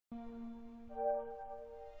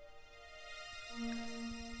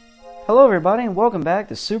Hello everybody and welcome back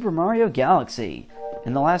to Super Mario Galaxy.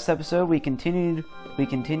 In the last episode we continued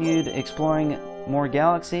exploring more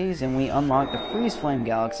galaxies and we unlocked the Freeze Flame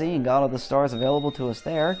Galaxy and got all the stars available to us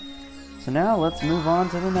there. So now let's move on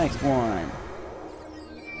to the next one.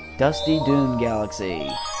 Dusty Dune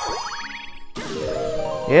Galaxy.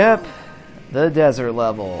 Yep, the desert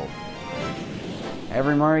level.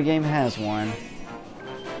 Every Mario game has one.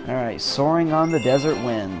 Alright, soaring on the desert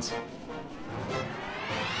winds.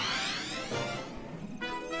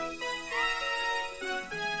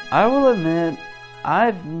 I will admit,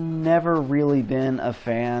 I've never really been a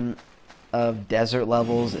fan of desert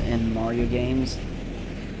levels in Mario games.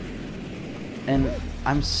 And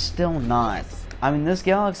I'm still not. I mean, this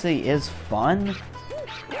galaxy is fun,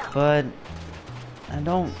 but I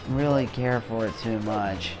don't really care for it too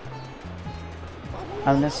much.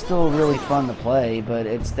 I mean, it's still really fun to play, but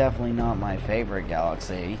it's definitely not my favorite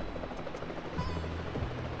galaxy.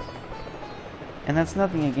 And that's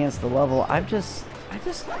nothing against the level. I just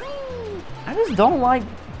don't like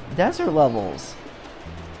desert levels.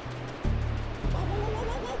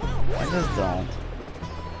 I just don't.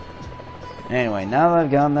 Anyway, now that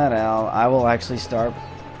I've gotten that out, I will actually start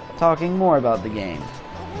talking more about the game.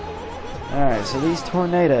 Alright, so these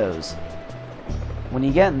tornadoes. When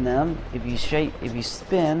you get in them, if you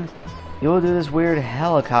spin, you'll do this weird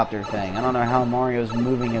helicopter thing. I don't know how Mario's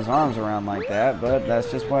moving his arms around like that, but that's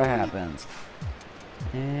just what happens.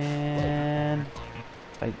 And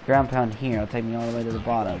if I ground pound here, it'll take me all the way to the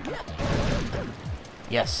bottom.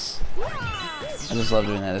 Yes! I just love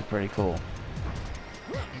doing that, it's pretty cool.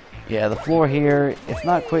 Yeah, the floor here, it's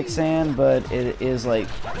not quicksand, but it is like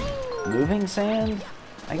moving sand,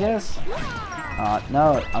 I guess?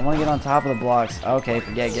 No, I want to get on top of the blocks. Okay,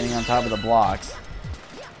 forget getting on top of the blocks.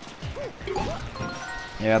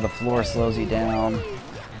 Yeah, the floor slows you down.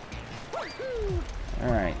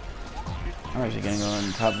 Alright. I'm actually gonna go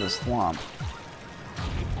on top of this swamp.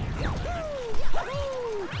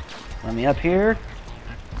 Let me up here.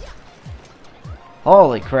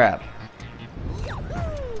 Holy crap.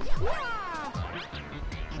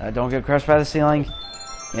 Don't get crushed by the ceiling.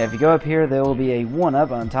 Yeah, if you go up here, there will be a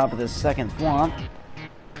 1-up on top of this second swamp.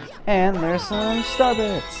 And there's some star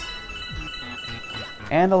bits.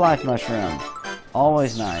 And a life mushroom.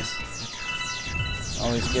 Always nice.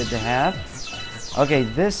 Always good to have. Okay,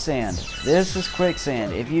 this sand. This is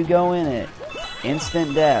quicksand. If you go in it,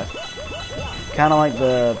 instant death. Kind of like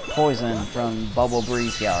the poison from Bubble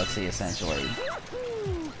Breeze Galaxy, essentially.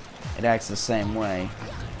 It acts the same way.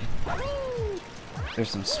 There's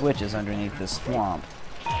some switches underneath this swamp.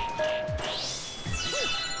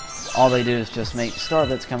 All they do is just make star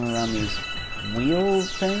bits coming around these wheel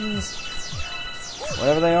things?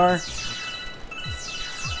 Whatever they are.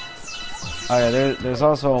 Oh yeah, there's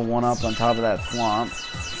also a 1-up on top of that swamp.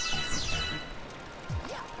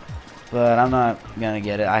 But I'm not gonna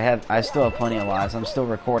get it. I still have plenty of lives. I'm still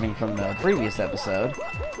recording from the previous episode.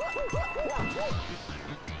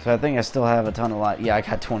 So I think I still have a ton of lives. Yeah, I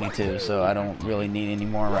got 22, so I don't really need any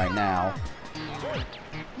more right now.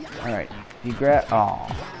 Alright, you grab... Oh,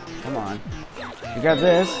 come on. You grab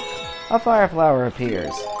this, a fire flower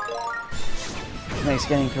appears. This makes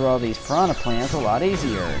getting through all these piranha plants a lot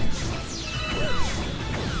easier.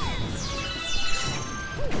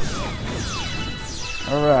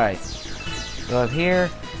 Alright. Go up here.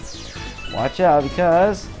 Watch out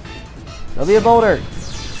because there'll be a boulder.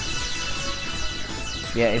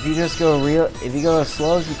 Yeah, if you just go if you go as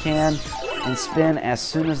slow as you can and spin as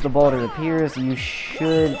soon as the boulder appears, you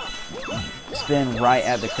should spin right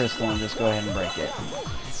at the crystal and just go ahead and break it.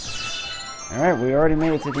 Alright, we already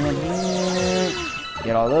made it to the end here.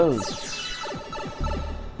 Get all those.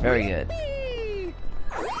 Very good.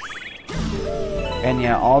 And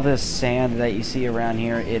yeah, all this sand that you see around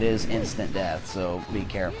here, it is instant death, so be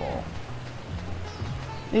careful.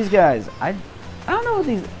 These guys, I don't know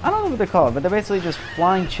what they're called, but they're basically just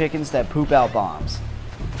flying chickens that poop out bombs.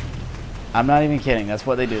 I'm not even kidding, that's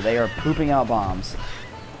what they do. They are pooping out bombs.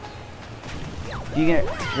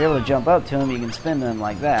 If you're able to jump up to them, you can spin them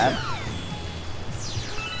like that.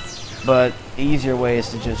 But the easier way is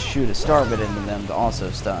to just shoot a star bit into them to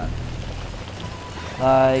also stun.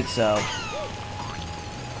 Like so.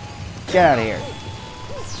 Get out of here.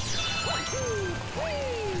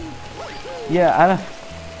 Yeah, I don't...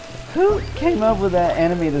 Who came up with that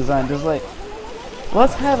enemy design? Just like,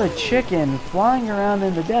 let's have a chicken flying around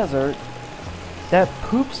in the desert that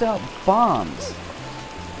poops out bombs.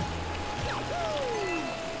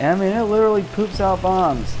 I mean, it literally poops out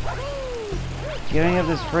bombs. Getting up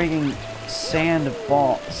this freaking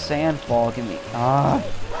sandfall can be...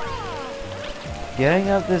 Getting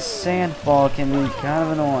up this sandfall can be kind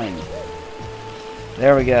of annoying.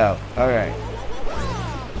 There we go. Alright.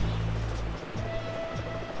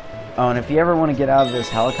 Oh, and if you ever want to get out of this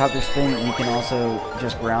helicopter spin, you can also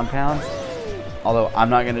just ground pound. Although, I'm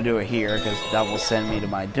not going to do it here, because that will send me to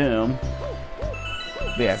my doom.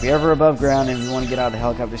 But yeah, if you're ever above ground and you want to get out of the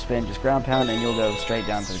helicopter spin, just ground pound and you'll go straight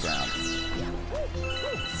down to the ground.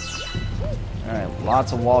 Alright,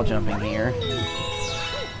 lots of wall jumping here.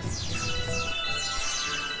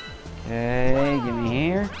 Okay, give me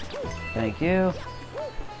here. Thank you.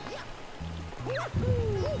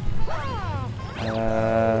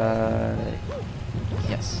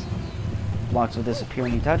 Yes. Blocks will disappear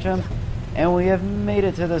when you touch them. And we have made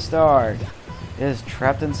it to the star. It is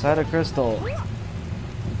trapped inside a crystal.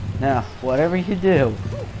 Now, whatever you do,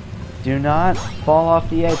 do not fall off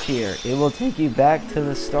the edge here. It will take you back to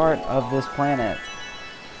the start of this planet.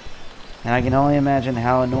 And I can only imagine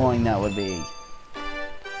how annoying that would be.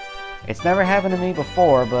 It's never happened to me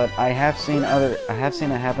before, but I have seen it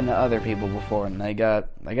happen to other people before, and they got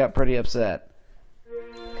pretty upset.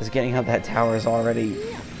 Because getting up that tower is already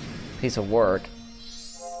a piece of work.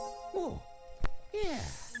 Oh, yeah.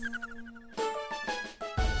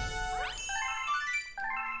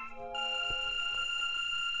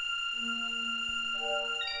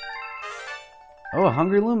 Oh, a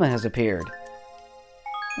Hungry Luma has appeared.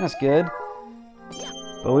 That's good.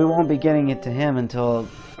 But we won't be getting it to him until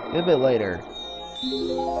a good bit later.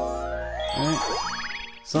 Alright.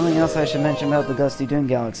 Something else I should mention about the Dusty Dune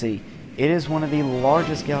Galaxy. It is one of the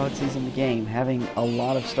largest galaxies in the game, having a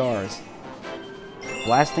lot of stars.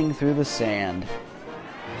 Blasting through the sand.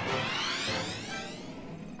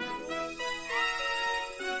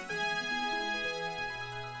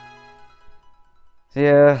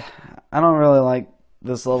 Yeah, I don't really like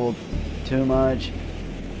this level too much.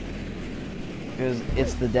 Because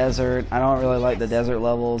it's the desert. I don't really like the desert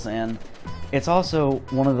levels, and it's also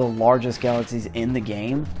one of the largest galaxies in the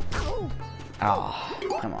game. Oh,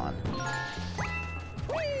 come on.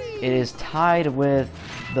 It is tied with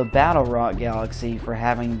the Battle Rock Galaxy for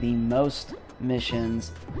having the most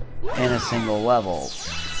missions in a single level,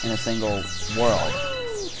 in a single world.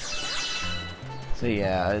 So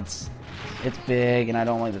yeah, it's big, and I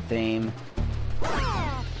don't like the theme.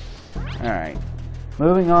 Alright.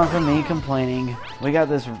 Moving on from me complaining, we got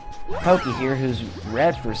this Pokey here who's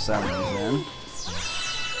red for some reason.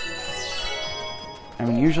 I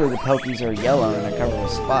mean, usually the Pokies are yellow and they're covered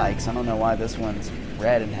with spikes. I don't know why this one's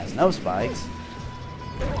red and has no spikes.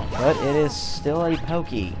 But it is still a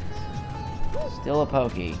Pokey. Still a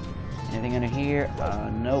Pokey. Anything under here?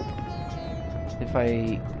 Nope. If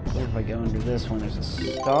I go into this one, there's a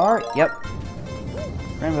star. Yep.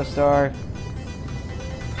 Rainbow star.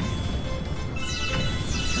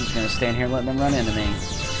 I'm just gonna stand here and let them run into me.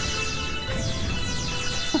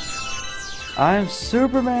 I'm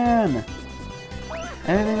Superman!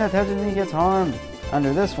 Anything that touches me gets harmed.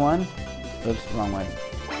 Under this one. Oops, wrong way.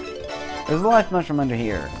 There's a life mushroom under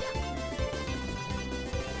here.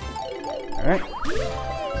 Alright.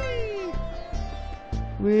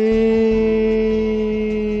 There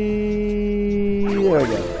we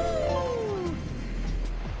go.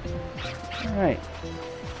 Alright.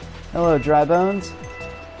 Hello, Dry Bones.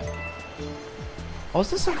 Oh, is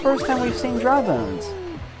this the first time we've seen Dry Bones?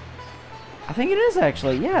 I think it is,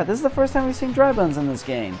 actually. Yeah, this is the first time we've seen Dry Bones in this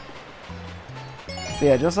game. But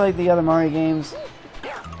yeah, just like the other Mario games,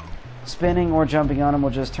 spinning or jumping on him will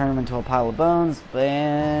just turn him into a pile of bones,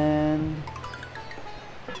 and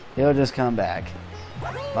he'll just come back.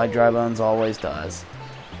 Like Dry Bones always does.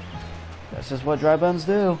 That's just what Dry Bones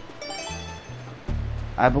do.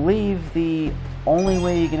 I believe the only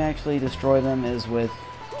way you can actually destroy them is with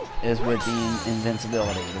the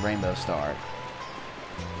invincibility, the Rainbow Star.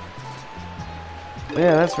 But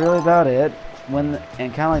yeah, that's really about it. And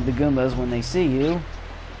kind of like the Goombas, when they see you,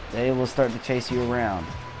 they will start to chase you around.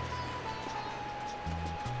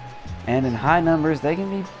 And in high numbers, they can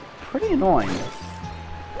be pretty annoying.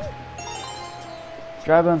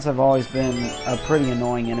 Dry Bones have always been a pretty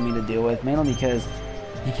annoying enemy to deal with, mainly because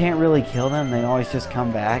you can't really kill them, they always just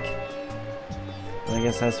come back. But I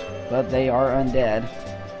guess but they are undead.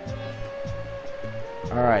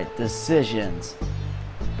 Alright, decisions.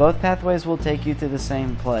 Both pathways will take you to the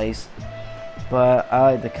same place, but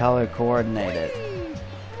I like the color coordinated.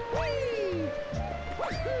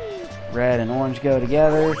 Red and orange go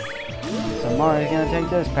together, so Mario's gonna take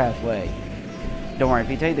this pathway. Don't worry, if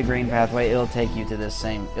you take the green pathway, it'll take you to this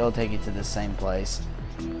same place.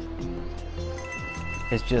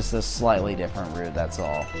 It's just a slightly different route, that's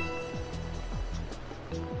all.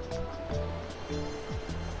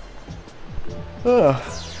 Ugh.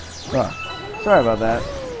 Oh, sorry about that.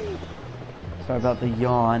 Sorry about the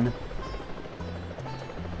yawn.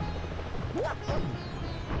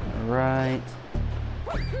 right.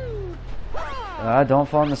 Don't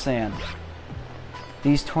fall in the sand.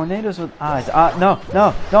 These tornadoes with eyes. No,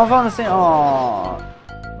 no, don't fall in the sand. Aww.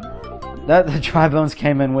 The dry bones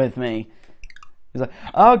came in with me. He's like,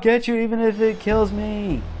 I'll get you even if it kills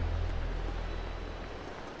me.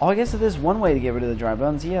 Oh, I guess it is one way to get rid of the dry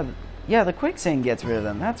bones. Yeah, the quicksand gets rid of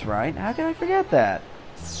them. That's right. How can I forget that?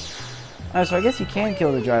 Oh, so I guess you can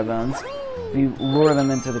kill the dry bones. If you lure them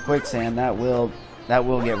into the quicksand, that will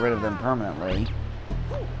get rid of them permanently.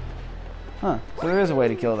 Huh, so there is a way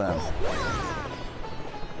to kill them.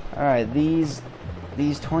 Alright, these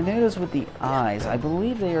tornadoes with the eyes, I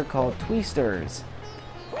believe they are called twisters.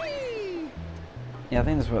 Yeah, I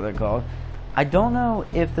think that's what they're called. I don't know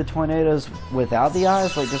if the tornadoes without the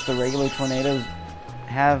eyes, like just the regular tornadoes,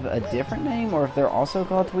 have a different name, or if they're also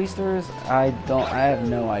called twisters. I have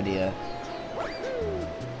no idea.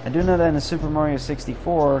 I do know that in the Super Mario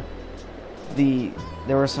 64,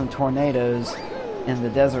 there were some tornadoes in the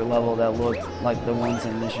desert level that looked like the ones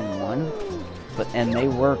in Mission 1, and they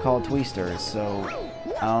were called twisters. So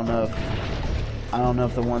I don't know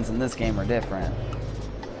if the ones in this game are different.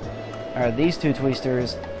 Alright, these two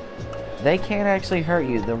twisters, they can't actually hurt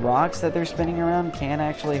you. The rocks that they're spinning around can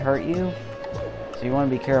actually hurt you, so you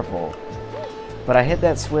want to be careful. But I hit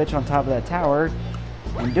that switch on top of that tower.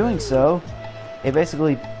 In doing so, it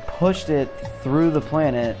basically pushed it through the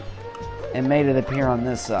planet and made it appear on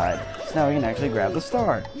this side. So now we can actually grab the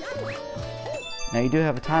star. Now you do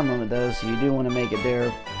have a time limit though, so you do want to make it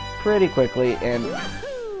there pretty quickly, and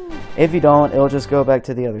if you don't, it'll just go back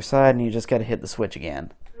to the other side and you just gotta hit the switch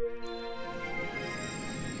again.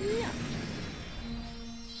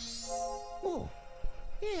 Oh,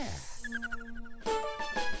 yeah.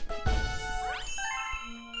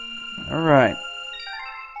 Alright.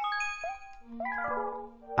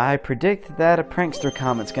 I predict that a prankster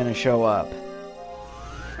comet's gonna show up.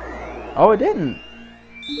 Oh, it didn't!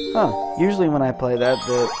 Huh. Usually when I play that,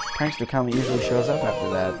 the prankster comet usually shows up after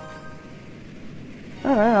that.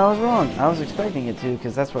 Alright, I was wrong. I was expecting it to,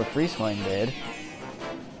 because that's what Free Swing did.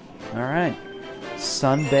 Alright.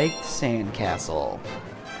 Sun-baked sandcastle.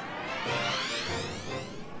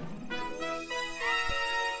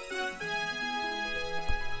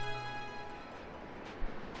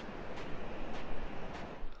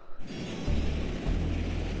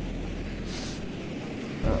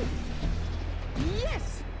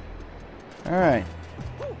 Yes. Alright.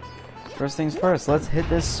 First things first, let's hit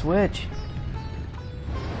this switch.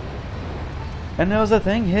 And there was a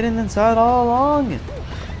thing hidden inside all along.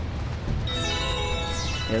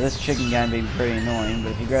 Yeah, this chicken guy may be pretty annoying,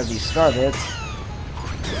 but if you grab these star bits,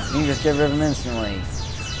 you can just get rid of him instantly.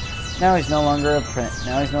 Now he's no longer a pain.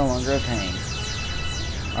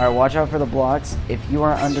 Alright, watch out for the blocks. If you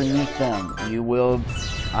are underneath them,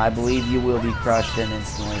 I believe you will be crushed and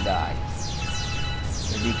instantly die.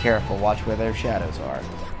 So be careful, watch where their shadows are.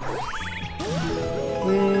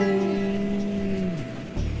 Whee!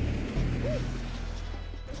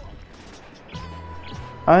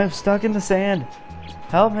 I'm stuck in the sand.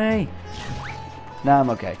 Help me! Nah, I'm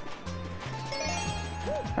okay.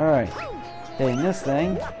 Alright. Hitting this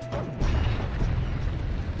thing.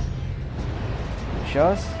 Show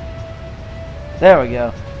us? There we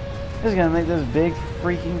go. This is gonna make this big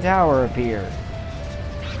freaking tower appear.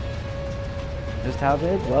 Just how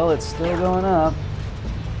big? Well, it's still going up.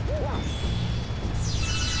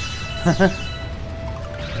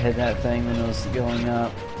 Hit that thing when it was going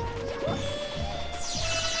up.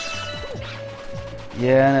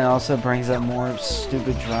 Yeah, and it also brings up more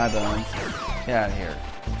stupid dry bones. Get out of here.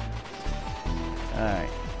 Alright.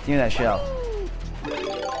 Give me that shell.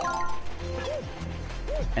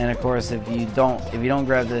 And of course, if you don't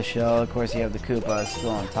grab this shell, of course you have the Koopa still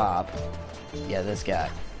on top. Yeah, this guy.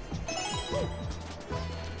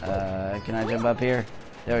 Can I jump up here?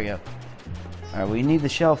 There we go. Alright, we need the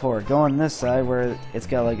shell for it. Go on this side where it's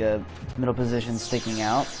got like a middle position sticking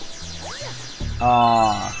out.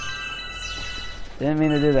 Aww. Didn't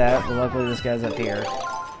mean to do that, but luckily this guy's up here.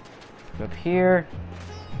 Go up here.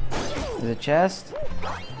 There's a chest.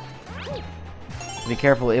 Be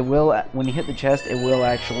careful, it will, when you hit the chest, it will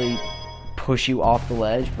actually push you off the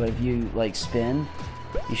ledge, but if you, like, spin,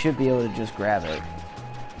 you should be able to just grab it.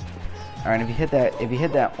 Alright, if you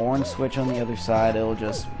hit that orange switch on the other side, it'll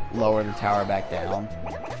just lower the tower back down.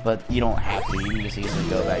 But you don't have to, you can just easily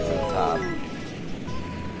go back to the top.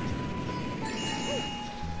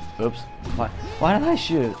 Oops. Why did I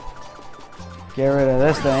shoot? Get rid of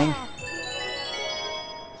this thing.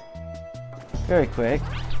 Very quick.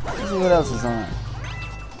 Let's see what else is on.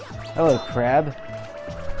 Hello, crab.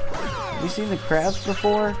 Have you seen the crabs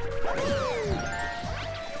before?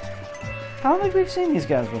 I don't think we've seen these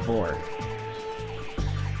guys before.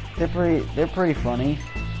 They're pretty funny.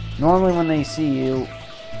 Normally when they see you,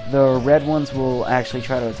 the red ones will actually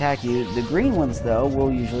try to attack you. The green ones, though,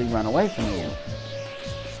 will usually run away from you.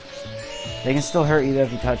 They can still hurt you though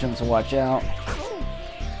if you touch them, so watch out.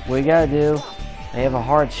 What you gotta do, they have a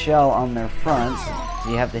hard shell on their fronts, so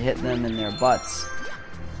you have to hit them in their butts,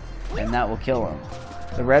 and that will kill them.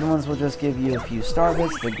 The red ones will just give you a few star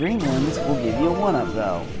bits. The green ones will give you a 1-up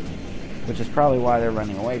though, which is probably why they're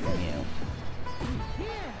running away from you.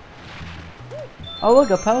 Oh look,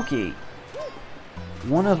 a Pokey!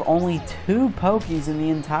 One of only 2 Pokies in the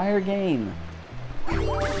entire game.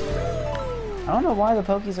 I don't know why the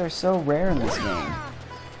Pokies are so rare in this game.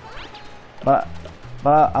 But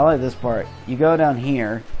I like this part. You go down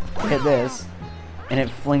here, hit this, and it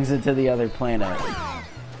flings it to the other planet.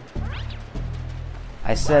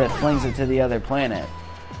 I said it flings it to the other planet.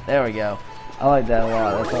 There we go. I like that a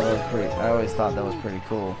lot. I always thought that was pretty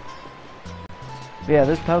cool. But yeah,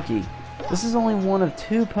 this Pokey. This is only one of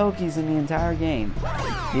 2 Pokies in the entire game.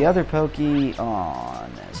 The other Pokey... Aw, I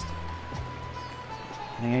missed.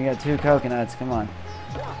 I think I got 2 coconuts. Come on.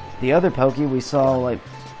 The other Pokey we saw, like,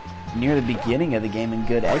 near the beginning of the game in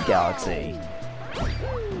Good Egg Galaxy.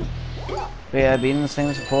 But yeah, beat him the same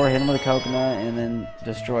as before. Hit him with a coconut and then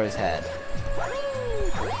destroy his head.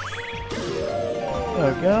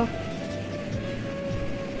 There we go.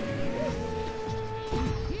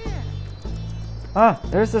 Ah,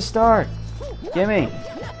 there's the star. Gimme.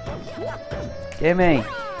 Gimme.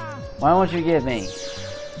 Why won't you give me?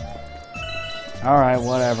 Alright,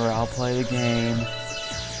 whatever. I'll play the game.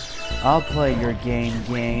 I'll play your game.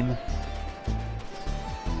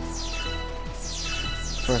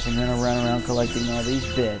 First, I'm gonna run around collecting all these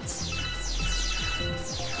bits.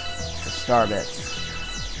 The star bits.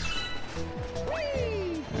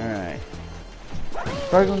 Alright.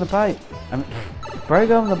 Break open the pipe. Break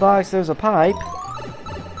open the box, there's a pipe.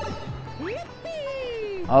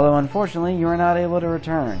 Although, unfortunately, you are not able to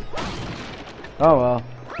return. Oh well.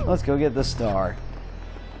 Let's go get the star.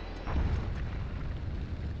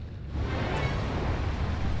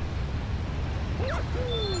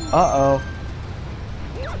 Uh-oh.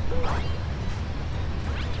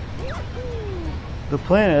 The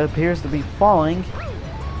planet appears to be falling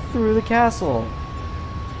through the castle.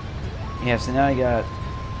 Yeah, so now you got...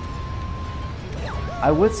 I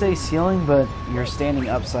would say ceiling, but you're standing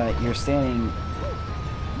on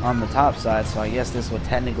the top side, so I guess this would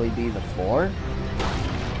technically be the floor.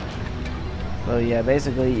 But yeah,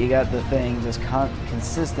 basically you got the thing just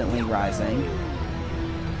constantly rising.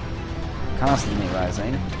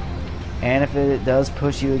 And if it does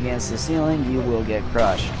push you against the ceiling, you will get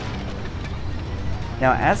crushed.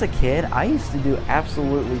 Now, as a kid, I used to do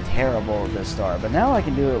absolutely terrible at this star, but now I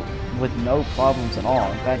can do it with no problems at all.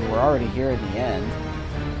 In fact, we're already here at the end,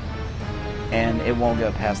 and it won't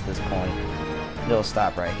go past this point. It'll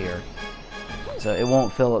stop right here. So it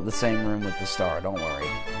won't fill up the same room with the star, don't worry.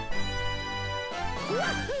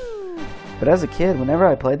 But as a kid, whenever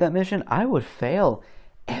I played that mission, I would fail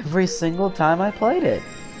every single time I played it.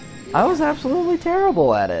 I was absolutely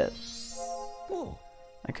terrible at it.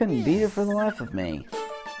 I couldn't beat it for the life of me.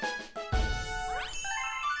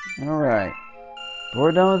 Alright.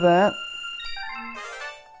 We're done with that.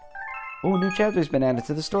 Oh, a new chapter's been added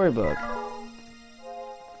to the storybook.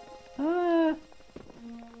 Yeah,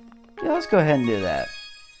 let's go ahead and do that.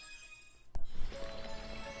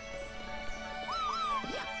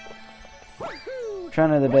 I'm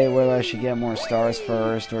trying to debate whether I should get more stars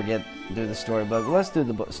first or do the storybook. Let's do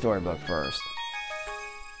the storybook first.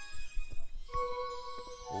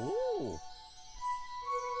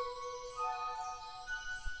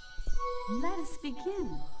 Let us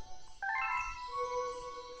begin.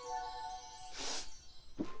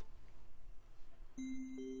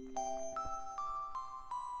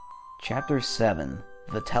 Chapter 7,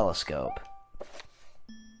 The Telescope.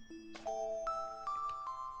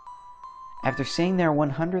 After seeing their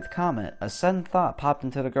 100th comet, a sudden thought popped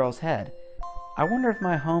into the girl's head. I wonder if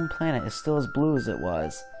my home planet is still as blue as it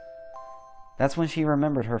was. That's when she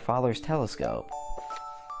remembered her father's telescope.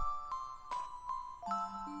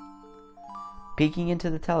 Peeking into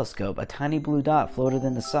the telescope, a tiny blue dot floated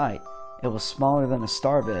into sight. It was smaller than a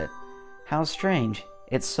star bit. How strange.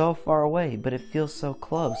 It's so far away, but it feels so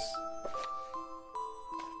close.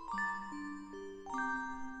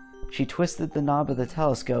 She twisted the knob of the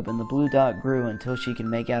telescope and the blue dot grew until she could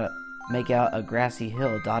make out a grassy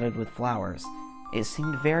hill dotted with flowers. It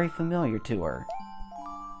seemed very familiar to her.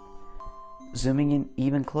 Zooming in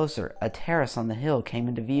even closer, a terrace on the hill came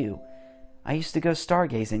into view. I used to go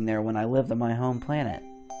stargazing there when I lived on my home planet.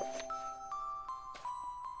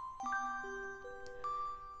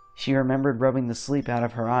 She remembered rubbing the sleep out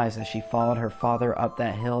of her eyes as she followed her father up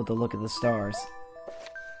that hill to look at the stars.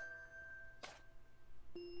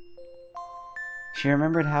 She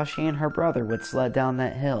remembered how she and her brother would sled down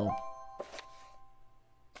that hill.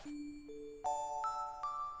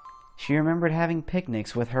 She remembered having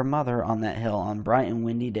picnics with her mother on that hill on bright and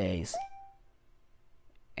windy days.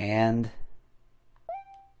 And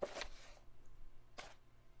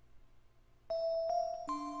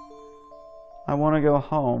I want to go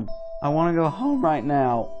home. I want to go home right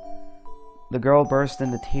now. The girl burst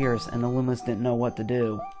into tears, and the Loomis didn't know what to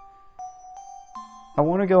do. I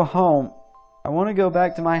want to go home. I want to go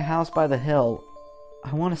back to my house by the hill.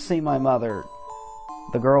 I want to see my mother.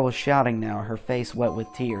 The girl was shouting now, her face wet with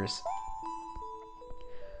tears.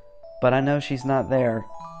 But I know she's not there.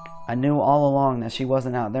 I knew all along that she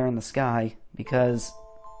wasn't out there in the sky, because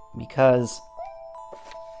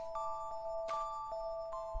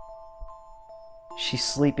she's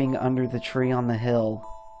sleeping under the tree on the hill.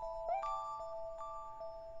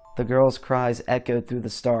 The girl's cries echoed through the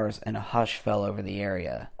stars, and a hush fell over the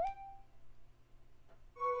area.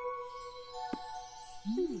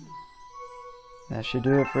 That should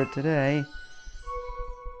do it for today.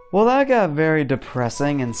 Well, that got very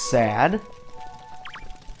depressing and sad.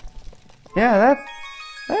 Yeah,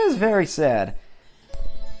 that is very sad.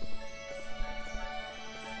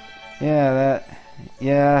 Yeah,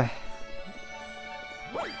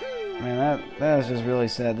 Man, that is just really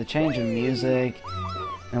sad. The change in music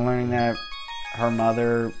and learning that her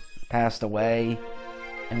mother passed away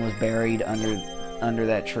and was buried under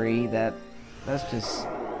that tree, that's just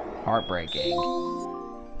heartbreaking.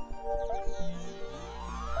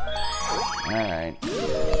 Alright.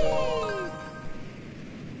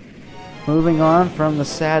 Moving on from the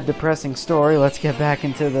sad, depressing story, let's get back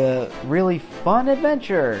into the really fun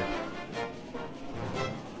adventure.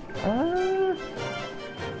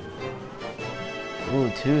 Ooh,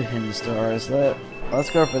 2 hidden stars. Let's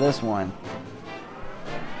go for this one.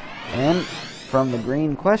 And from the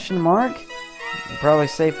green question mark, you can probably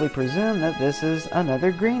safely presume that this is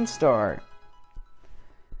another green star.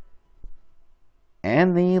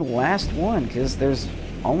 And the last one, because there's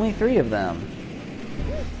only 3 of them.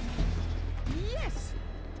 Yes.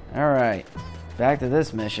 Alright, back to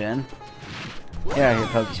this mission. Get out of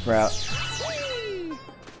here, Pokey Sprout.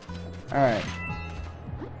 Alright.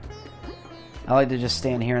 I like to just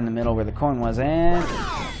stand here in the middle where the coin was and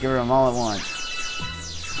get rid of them all at once.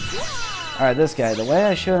 Alright, this guy. The way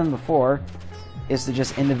I showed him before is to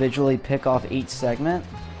just individually pick off each segment.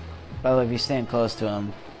 By the way, if you stand close to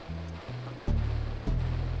him,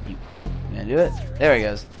 you gonna do it? There he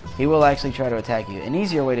goes. He will actually try to attack you. An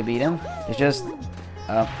easier way to beat him is just...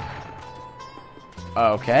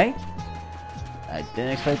 okay. I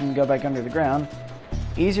didn't expect him to go back under the ground.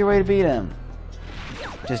 Easier way to beat him.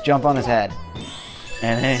 Just jump on his head.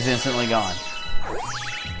 And then he's instantly gone.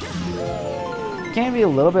 It can be a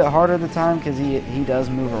little bit harder at the time because he does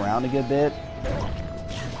move around a good bit.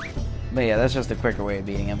 But yeah, that's just a quicker way of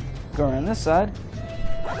beating him. Go around this side.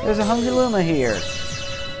 There's a Hungry Luma here.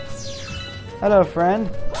 Hello, friend.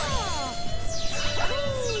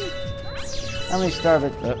 How many star...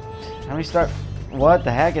 how many star... What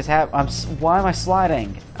the heck is happening? Why am I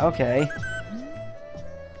sliding? Okay.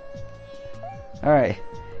 Alright.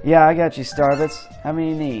 Yeah, I got you, Starbits. How many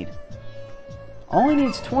you need? Only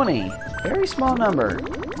needs 20. Very small number.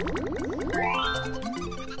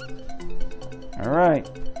 Alright.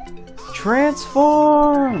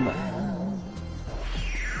 Transform!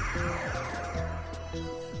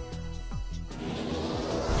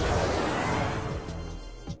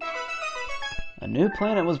 A new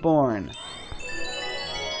planet was born.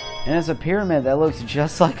 And it's a pyramid that looks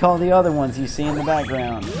just like all the other ones you see in the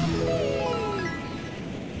background.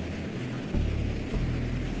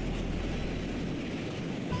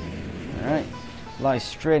 Alright, fly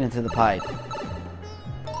straight into the pipe.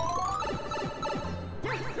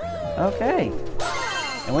 Okay.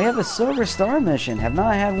 And we have the Silver Star mission. Have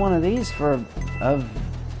not had one of these for a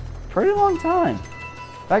pretty long time.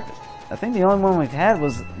 In fact, I think the only one we've had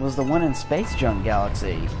was the one in Space Junk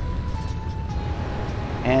Galaxy.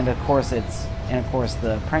 And of course the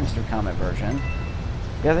Prankster Comet version.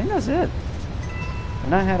 Yeah, I think that's it. I've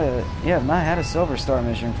not had a Silver Star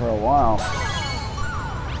mission for a while.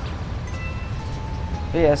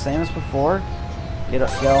 But yeah, same as before. Get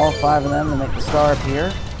all 5 of them to make the star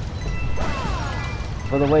appear.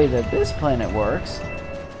 For the way that this planet works,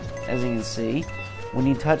 as you can see, when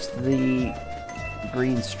you touch the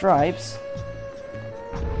green stripes,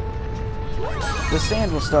 the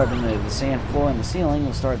sand will start to move. The sand floor and the ceiling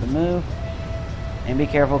will start to move. And be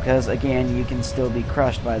careful because, again, you can still be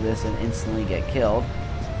crushed by this and instantly get killed.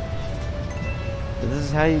 But this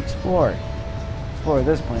is how you explore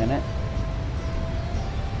this planet.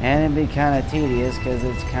 And it'd be kind of tedious because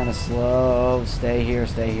it's kind of slow. Stay here,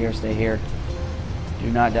 stay here, stay here. Do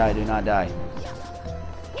not die, do not die.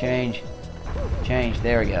 Change. Change.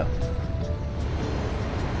 There we go.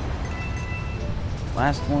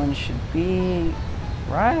 Last one should be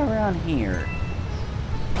right around here.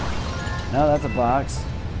 No, that's a box.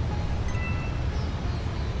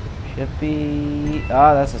 Should be...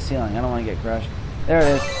 Oh, that's a ceiling. I don't want to get crushed. There it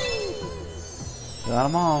is. Got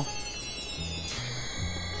them all.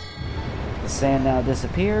 The sand now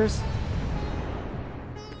disappears.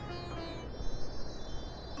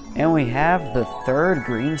 And we have the third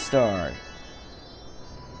green star.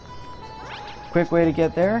 Quick way to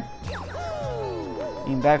get there.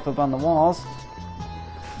 You can backflip on the walls.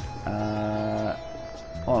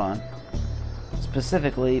 Hold on.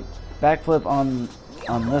 Specifically, backflip on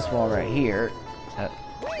this wall right here.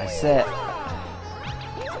 I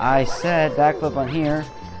said backflip on here,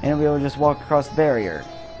 and you'll be able to just walk across the barrier.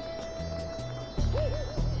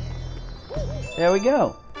 There we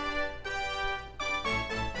go.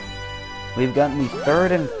 We've gotten the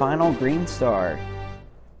third and final green star.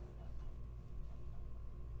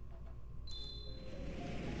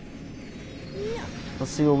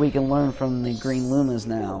 Let's see what we can learn from the green lumas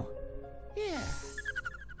now. Yeah.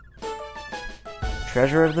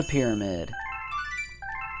 Treasure of the Pyramid.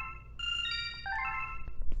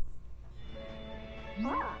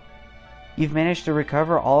 You've managed to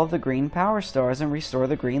recover all of the green power stars and restore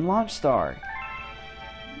the green launch star.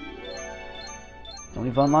 And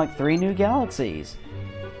we've unlocked 3 new galaxies.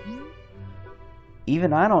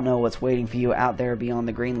 Even I don't know what's waiting for you out there beyond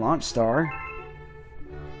the green launch star.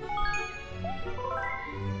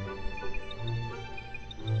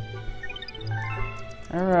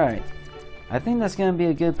 Alright. I think that's going to be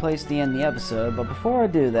a good place to end the episode, but before I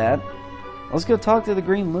do that, let's go talk to the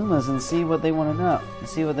green lumas and see what they want to know, and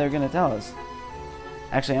see what they're going to tell us.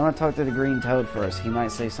 Actually, I want to talk to the green toad first. He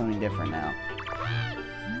might say something different now.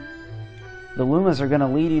 The lumas are going to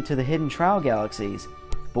lead you to the hidden trial galaxies,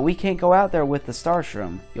 but we can't go out there with the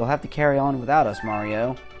Starshroom. You'll have to carry on without us,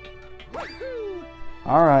 Mario.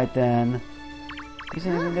 Alright then. You say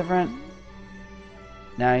anything different?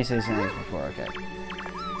 No, you say something before, okay.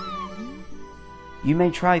 You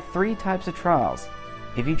may try 3 types of trials.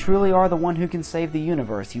 If you truly are the one who can save the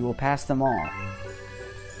universe, you will pass them all.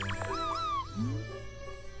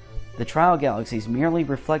 The trial galaxies merely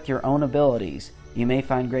reflect your own abilities. You may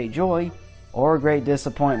find great joy, or great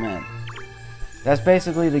disappointment. That's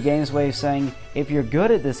basically the game's way of saying, if you're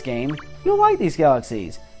good at this game, you'll like these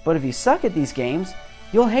galaxies. But if you suck at these games,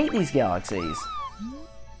 you'll hate these galaxies.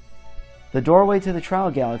 The doorway to the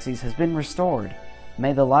trial galaxies has been restored.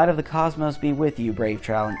 May the light of the cosmos be with you, brave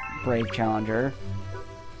challenger.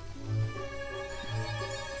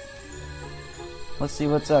 Let's see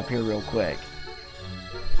what's up here real quick.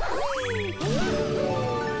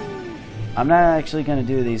 I'm not actually going to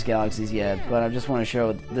do these galaxies yet, but I just want to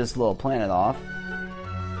show this little planet off.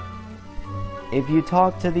 If you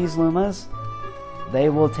talk to these lumas, they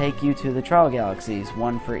will take you to the trial galaxies,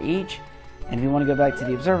 1 for each. And if you want to go back to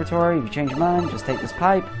the observatory, if you change your mind, just take this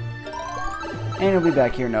pipe, and you'll be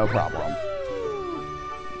back here no problem.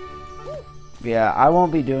 Yeah, I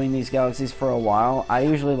won't be doing these galaxies for a while. I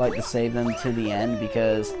usually like to save them to the end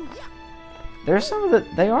because they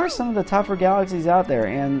are some of the tougher galaxies out there,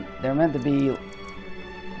 and they're meant to be,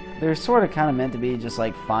 they're sort of kind of meant to be just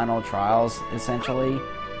like final trials, essentially.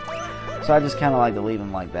 So I just kind of like to leave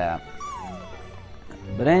them like that.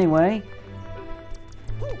 But anyway,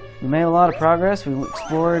 we made a lot of progress. We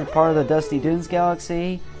explored part of the Dusty Dunes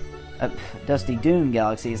galaxy. Dusty Dune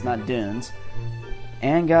galaxy, it's not dunes.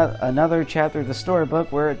 And got another chapter of the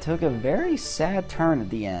storybook where it took a very sad turn at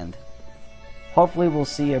the end. Hopefully we'll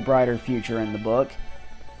see a brighter future in the book.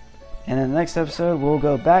 And in the next episode, we'll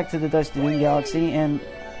go back to the Dusty Dune galaxy and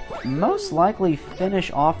most likely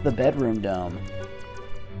finish off the bedroom dome.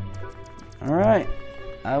 Alright,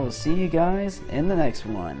 I will see you guys in the next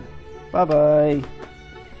one. Bye-bye.